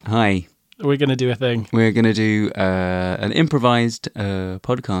Hi. We're going to do a thing. We're going to do an improvised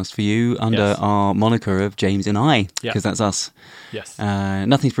podcast for you under our moniker of James and I, because that's us. Yes.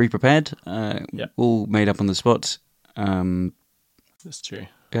 Nothing's pre-prepared. All made up on the spot. That's true.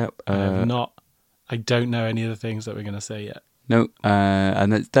 Yep. I don't know any of the things that we're going to say yet. No,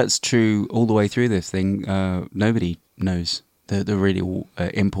 and that's true all the way through this thing. Nobody knows the real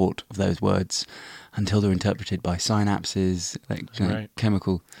import of those words until they're interpreted by synapses, like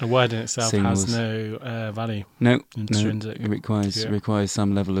chemical. A word in itself signals. has no value. No, intrinsic. It requires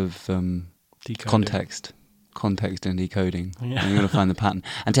some level of context and decoding. Yeah. And you're going to find the pattern.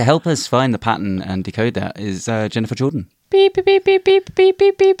 And to help us find the pattern and decode that is Jennifer Jordan. Beep, beep, beep, beep, beep, beep,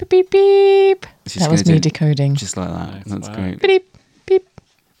 beep, beep, beep, beep. That was me decoding. Just like that. Nice, That's wow. great. Beep, beep.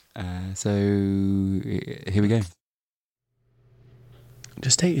 So here we go.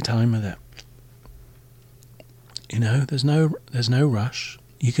 Just take your time with it. You know, there's no rush.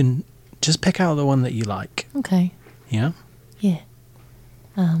 You can just pick out the one that you like. Okay. Yeah? Yeah.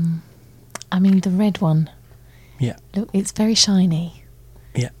 I mean, the red one. Yeah. Look, it's very shiny.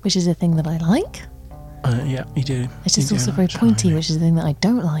 Yeah. Which is a thing that I like. Yeah, you do. It's just You do also like very pointy, shiny. which is a thing that I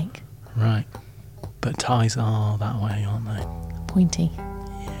don't like. Right. But ties are that way, aren't they? Pointy.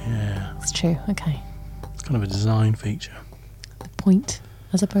 Yeah. It's true. Okay. It's kind of a design feature. The point.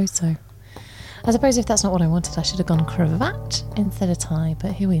 I suppose so. I suppose if that's not what I wanted, I should have gone cravat instead of tie,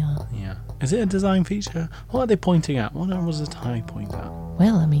 but here we are. Yeah. Is it a design feature? What are they pointing at? What was the tie point at?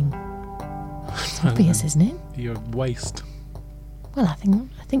 Well, I mean, it's obvious, isn't it? Your waist. Well, I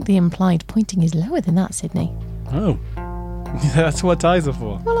think the implied pointing is lower than that, Sydney. Oh. That's what ties are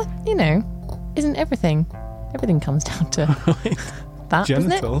for. Well, you know, isn't everything? Everything comes down to that,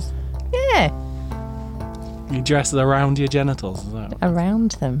 Genitals? doesn't it? Yeah. You dress around your genitals, is that?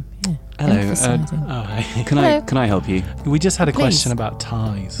 Around them, yeah. Hello, Emphasising. Oh, hey. Can I help you? We just had a Please. question about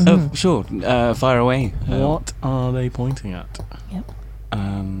ties. Oh, sure. Fire away. What are they pointing at? Yep.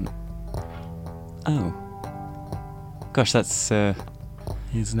 Oh. Gosh, that's...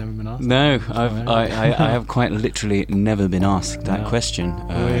 He's never been asked. No, I have quite literally never been asked that No. question.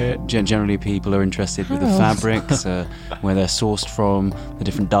 Weird. Generally, people are interested with the Harold. fabrics, where they're sourced from, the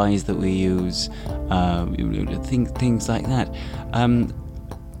different dyes that we use, things like that.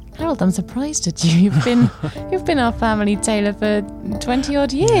 Harold, I'm surprised at you. You've been our family tailor for 20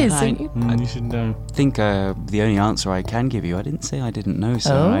 odd years. I- haven't you? You should know. I think the only answer I can give you, I didn't say I didn't know,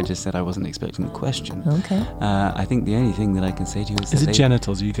 sir. Oh? I just said I wasn't expecting the question. Okay. I think the only thing that I can say to you is Is that it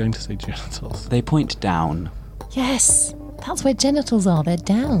genitals? Are you going to say genitals? they point down. Yes, that's where genitals are. They're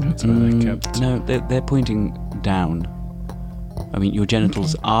down. That's where they're kept. No, they're pointing down. I mean, your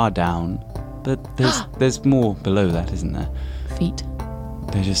genitals are down, but there's more below that, isn't there? Feet.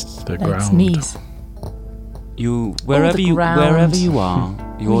 They're just The Legs, ground. knees. wherever the you ground. are, You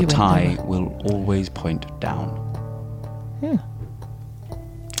your went tie lower. will always point down. Yeah.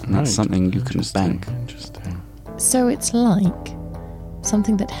 And that's Right. something you can Interesting, bank. Interesting. So it's like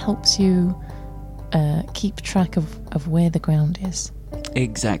something that helps you keep track of where the ground is.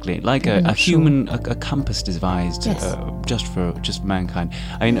 Exactly, like I'm a not sure. human a compass devised Yes. just for mankind.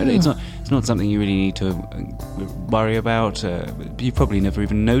 I mean, it's not something you really need to worry about. You probably never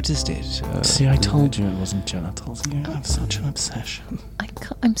even noticed it. See, I told you it wasn't genitals. You have such an obsession.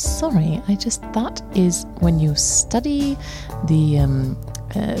 I'm sorry. That is when you study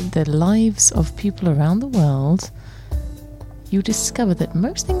the lives of people around the world, you discover that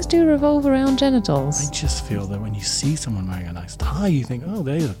most things do revolve around genitals. I just feel that when you see someone wearing a nice tie, you think, oh,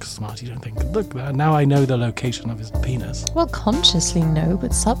 they look smart. You don't think, look, now I know the location of his penis. Well, consciously no,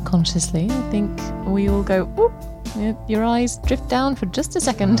 but subconsciously, I think we all go, whoop, your eyes drift down for just a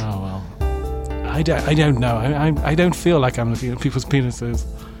second. Oh, well. I don't know. I don't feel like I'm looking at people's penises.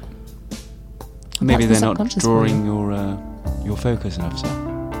 Maybe That's the they're not subconscious drawing your focus enough,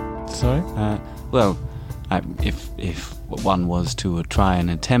 sir. Sorry? Well, if one was to try and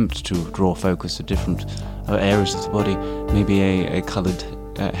attempt to draw focus to different areas of the body, maybe a coloured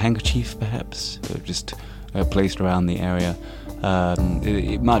handkerchief, perhaps, just placed around the area.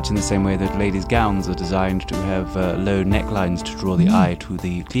 Much in the same way that ladies' gowns are designed to have low necklines to draw the eye to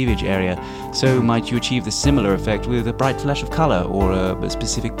the cleavage area, so might you achieve the similar effect with a bright flash of colour or a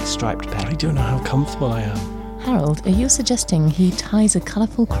specific striped I pattern. don't know how comfortable I am. Harold, are you suggesting he ties a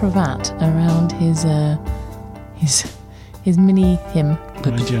colourful cravat around his mini him?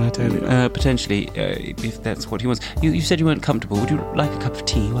 My genitalia. Potentially, if that's what he wants. You said you weren't comfortable. Would you like a cup of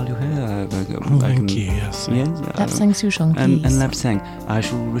tea while you're here? Thank you, yes. Yes. Lapsang Souchong, And please. Lapsang, I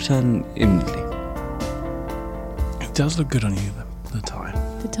shall return imminently. It does look good on you, the tie.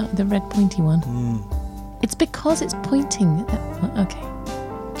 The red pointy one. It's because it's pointing. Okay.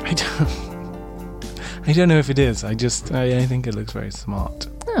 I don't know if it is. I think it looks very smart.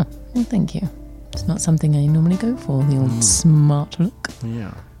 Oh, well, thank you. It's not something I normally go for, the old smart look.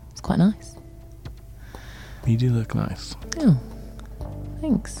 Yeah. It's quite nice. You do look nice. Oh,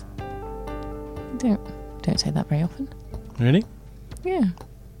 thanks. Don't say that very often. Really? Yeah.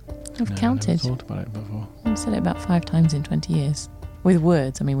 I've No, counted. I never thought about it before. I've said it about 5 times in 20 years. With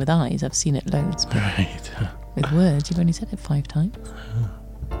words, I mean with eyes, I've seen it loads. But Right. with words, you've only said it 5 times.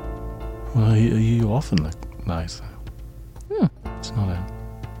 Well, you often look nice. Hmm. It's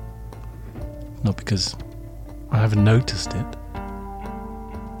not because I haven't noticed it.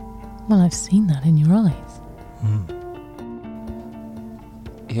 Well, I've seen that in your eyes.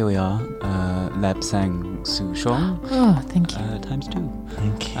 Here we are, Lab Sang Su Shong, Oh, thank you. times 2.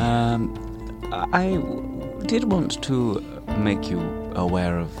 Thank you. I did want to make you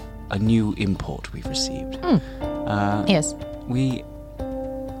aware of a new import we've received. Yes.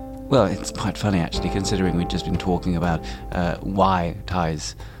 Well, it's quite funny actually, considering we've just been talking about why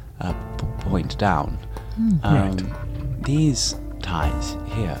ties point down. Right. These ties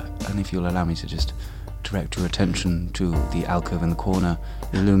here, and if you'll allow me to just direct your attention to the alcove in the corner,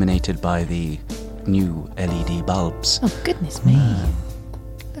 illuminated by the new LED bulbs. Oh, goodness me.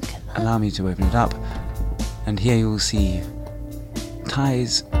 Look at that. Allow me to open it up, and here you'll see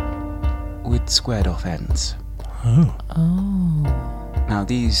ties with squared off ends. Oh. Oh. Now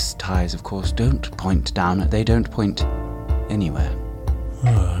these ties, of course, don't point down, they don't point anywhere.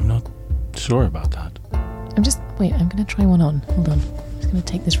 I'm not sure about that. I'm going to try one on. Hold on. I'm just going to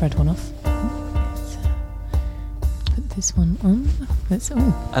take this red one off. Let's, put this one on.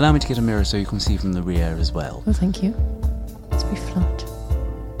 Allow me to get a mirror so you can see from the rear as well. Oh, thank you. Let's be flat.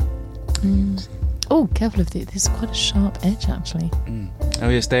 Oh, careful of this. This is quite a sharp edge, actually. Oh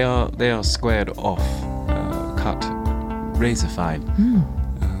yes, they are squared off, cut razor fine.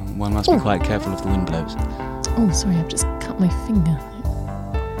 One must be quite careful if the wind blows. Oh, sorry, I've just cut my finger.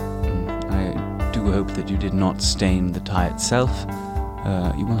 I do hope that you did not stain the tie itself.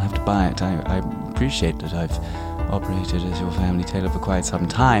 You will have to buy it. I appreciate that I've operated as your family tailor for quite some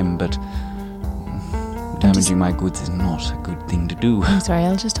time, but damaging my goods is not a good thing to do. I'm sorry,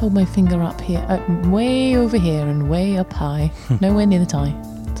 I'll just hold my finger up here, way over here and way up high. Nowhere near the tie.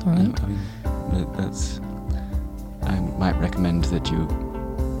 It's all right. I mean, I might recommend that you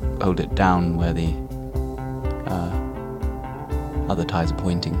hold it down where the other ties are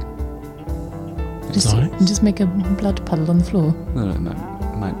pointing. Just make a blood puddle on the floor. Well, it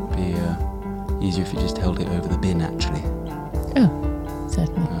might be easier if you just held it over the bin, actually, Oh,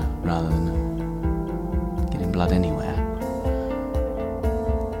 certainly. rather than getting blood anywhere.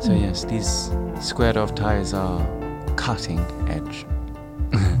 So yes, these squared off ties are cutting edge.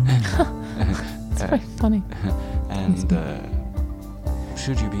 It's very funny. And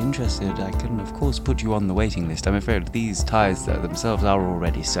should you be interested, I can of course put you on the waiting list. I'm afraid these ties themselves are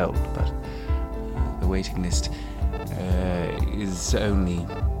already sold, but the waiting list is only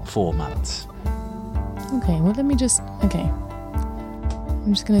 4 months. Okay, well, let me just... Okay.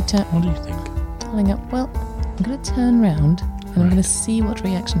 I'm just going to turn... What do you think? Darling up. Well, I'm going to turn round and I'm going to see what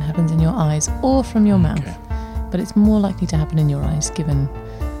reaction happens in your eyes or from your mouth. But it's more likely to happen in your eyes, given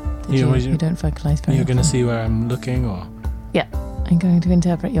that you don't focalise very You're going to often. see where I'm looking, or? Yeah, I'm going to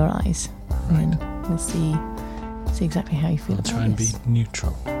interpret your eyes. Right. And then we'll see exactly how you feel I'll about try and be this.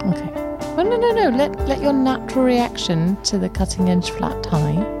 neutral. Okay. Well, no. Let your natural reaction to the cutting edge flat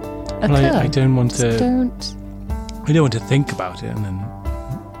tie occur. Well, I don't want Just to. don't. I don't want to think about it, and then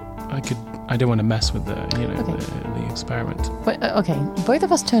I don't want to mess with the the experiment. But, okay, both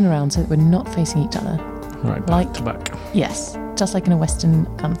of us turn around so that we're not facing each other. Right, back Like- to back. Yes, just like in a Western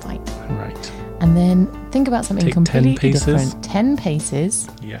gunfight. Right. And then think about something Take 10 completely paces. different. 10 paces.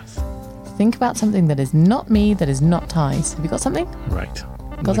 Yes. Think about something that is not me, that is not ties. Have you got something? Right.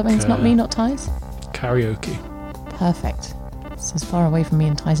 Got something that's not me, not ties? Karaoke. Perfect. It's as far away from me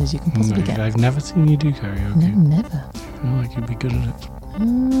and ties as you can possibly get. I've never seen you do karaoke. No, never. I feel like you'd be good at it.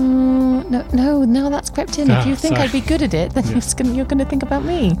 No, now that's crept in. If you think sorry. I'd be good at it, then Yeah. you're going to think about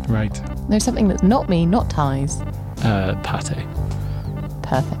me. Right. There's something that's not me, not ties. Pate.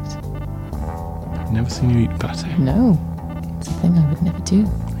 Perfect. I've never seen you eat pate, No, it's a thing I would never do.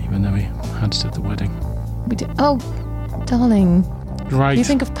 even though we had it at the wedding. We do. Oh, darling. Right. If you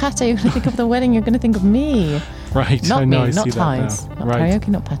think of pate, you're going to think of the wedding, you're going to think of me. Right. Not I know. me, I not see ties. that now. Not Right. karaoke,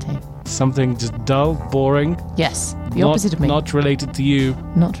 not pate. Something just dull, boring. Yes, the opposite of me. Not related to you.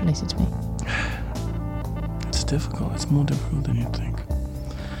 Not related to me. It's difficult. It's more difficult than you'd think.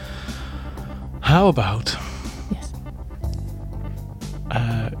 How about Yes.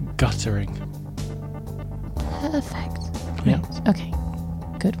 guttering? Perfect. Yeah. Great. Okay.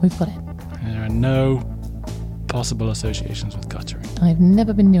 Good, we've got it. There are no possible associations with guttering. I've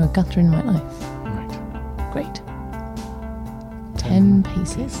never been near a gutter in my life. Right. Great. 10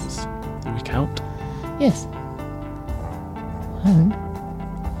 paces. Do we count? Yes. 1,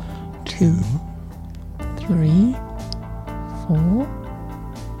 2, 3, 4,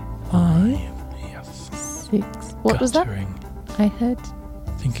 5, Yes. 6. What was that? Guttering. I heard.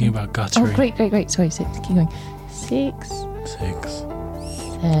 Thinking about guttering. Oh, great. Sorry, 6. Keep going. 6, 6.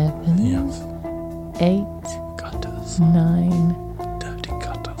 7, Yes. 8, Gutters. 9, Dirty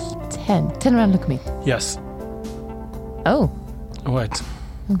gutters. 10. Turn around, look at me. Yes. Oh. What?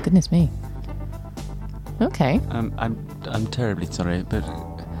 Oh, goodness me. Okay. I'm terribly sorry, but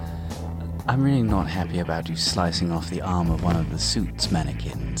I'm really not happy about you slicing off the arm of one of the suits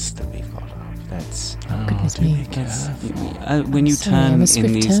mannequins that we've got up. That's goodness do me. be careful. when you Sorry, I'm turn a in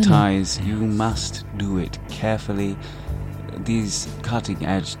swift these turner. ties, you must do it carefully. These cutting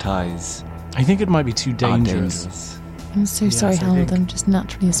edge ties I think it might be too are dangerous. dangerous. I'm so Yes, sorry, I Harold. think- I'm just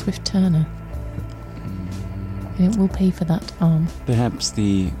naturally a swift turner. And it will pay for that arm. Perhaps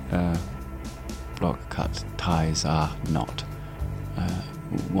the block cut ties are not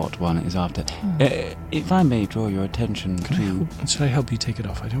what one is after. If I may draw your attention to, Should I help you take it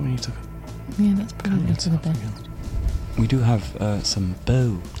off? I don't want you to Yeah, that's cut probably for the yourself best. again. we do have some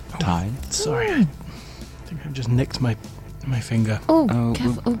bow ties. Sorry, I think I've just nicked my finger. Oh, Oh,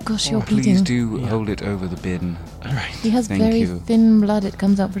 careful. Oh, gosh, Oh, you're please bleeding. do Yeah. hold it over the bin. All right. He has Thank very you. thin blood. It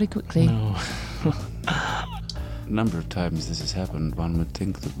comes out very quickly. No. A number of times this has happened. One would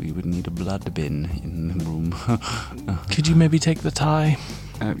think that we would need a blood bin in the room. Could you maybe take the tie?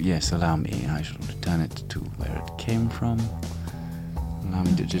 Yes, allow me. I shall return it to where it came from. Allow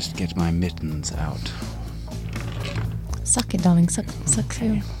me to just get my mittens out. Suck it, darling. Suck Okay.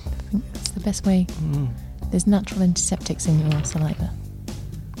 your. I think that's the best way. Mm. There's natural antiseptics in your saliva.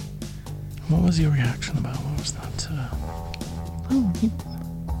 What was your reaction about? What was that? Oh,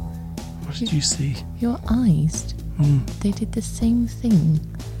 What did you see? your eyes. Mm. They did the same thing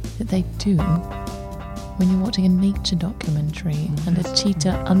that they do when you're watching a nature documentary and a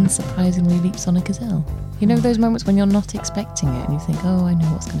cheetah unsurprisingly leaps on a gazelle. You know those moments when you're not expecting it and you think, oh, I know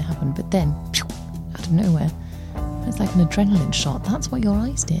what's going to happen, but then, phew, out of nowhere, it's like an adrenaline shot. That's what your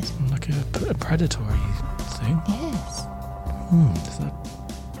eyes did. Like a predatory thing? Yes. Is that...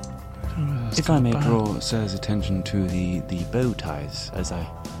 I don't know whether that's If I good or may bad. draw Sir's attention to the bow ties, as I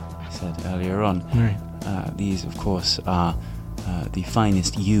said earlier on. Right. These, of course, are the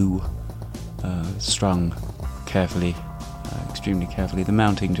finest yew, strung carefully, extremely carefully. The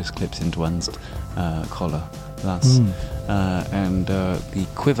mounting just clips into one's collar, thus, and the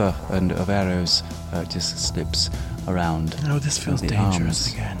quiver of arrows just slips around. Oh, this feels the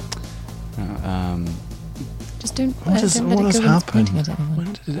dangerous arms. again. Just don't, What has don't let it what has go when it's happened? pointing at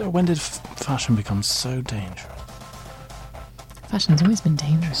anyone. When did fashion become so dangerous? Fashion's always been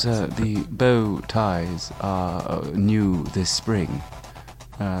dangerous. So the bow ties are new this spring.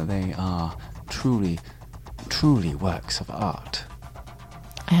 They are truly works of art.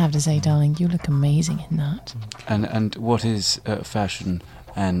 I have to say, darling, you look amazing in that. And what is fashion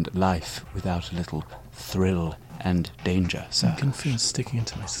and life without a little thrill and danger, I sir? can feel it sticking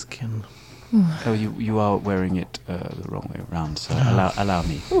into my skin. Oh, you are wearing it the wrong way around, so allow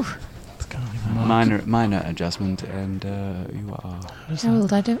me. It's kind of like Minor adjustment, and you are.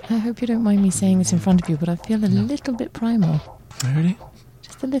 Harold, I hope you don't mind me saying this in front of you, but I feel a little bit primal. Really?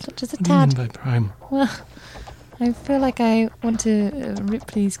 Just a little, just a What do you mean tad. by prime? Well, I feel like I want to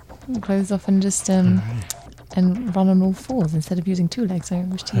rip these clothes off and just and run on all fours instead of using 2 legs. I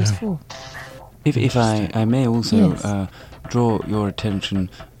wish to use 4. If I may also Yes. draw your attention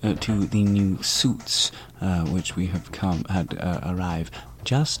to the new suits which we have had arrive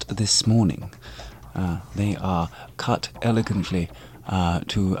just this morning. They are cut elegantly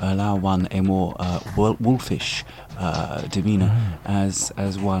to allow one a more wolfish demeanour as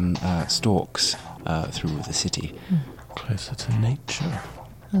one stalks through the city. Closer to nature.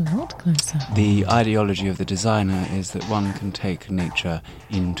 A lot closer. The ideology of the designer is that one can take nature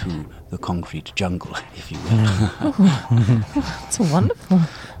into the concrete jungle, if you will. It's a wonderful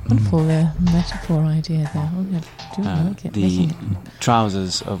metaphor idea there. Oh, I do like it. The Making it-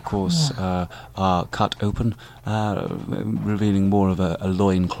 trousers, of course, are cut open, revealing more of a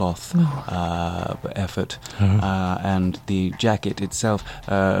loincloth effort, and the jacket itself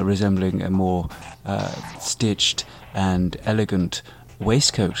resembling a more stitched and elegant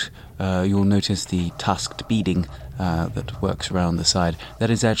waistcoat. You'll notice the tusked beading that works around the side. That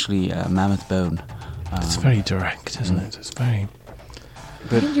is actually mammoth bone. It's very direct, isn't it? It's very...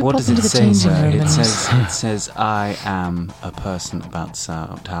 But didn't you what pop does it into the say, changing sir? room It and- says, I am a person about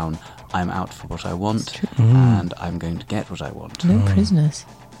town. I'm out for what I want, Mm. and I'm going to get what I want. No prisoners.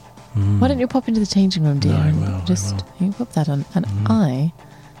 Why don't you pop into the changing room, dear? No, I and will, I Just will. you pop that on, and I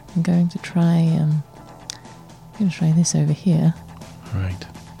am going to try. I'm going to try this over here. Right.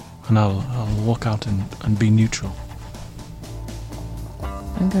 And I'll walk out and be neutral,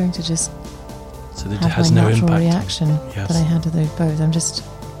 I'm going to just so that it have has my no natural impact. reaction Yes. that I had to those bows. I'm just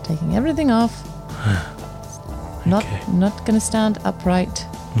taking everything off. Not Okay. not going to stand upright.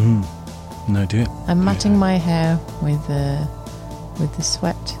 Mm. No, do it. I'm matting my hair with the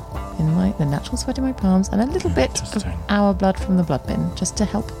sweat in the natural sweat in my palms, and a little bit just of don't- our blood from the blood bin, just to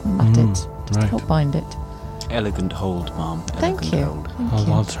help mat it, just to right. help bind it. Elegant hold, Mom. Thank Elegant you. hold. Thank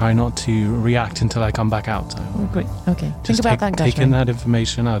you. I'll try not to react until I come back out. So Oh, great. Okay. Think just about that guttering. taking that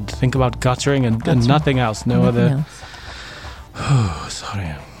information. I'd think about guttering and Guttering. nothing else. No Nothing other. else. Oh, sorry,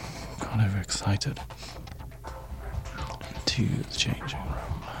 I got overexcited. To the changing room.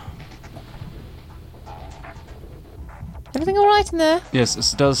 Everything all right in there?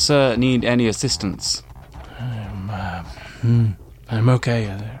 Yes, does Sir need any assistance? I'm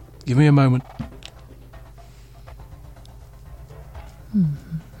okay. Give me a moment.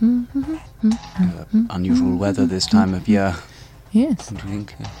 Unusual weather this time of year. Yes. What do you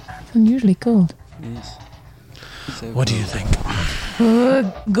think? It's unusually cold. Yes. So What do you cold. think?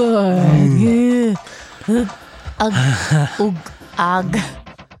 Oh, God. Yeah. Ugh. Ugh. Ugh.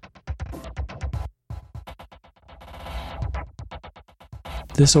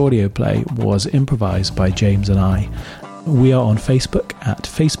 This audio play was improvised by James and I. We are on Facebook at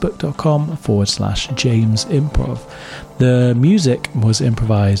facebook.com/James Improv. The music was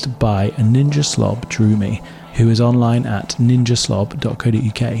improvised by Ninja Slob Drew Me, who is online at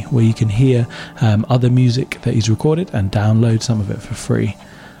ninjaslob.co.uk, where you can hear other music that he's recorded and download some of it for free.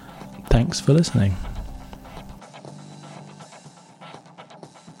 Thanks for listening.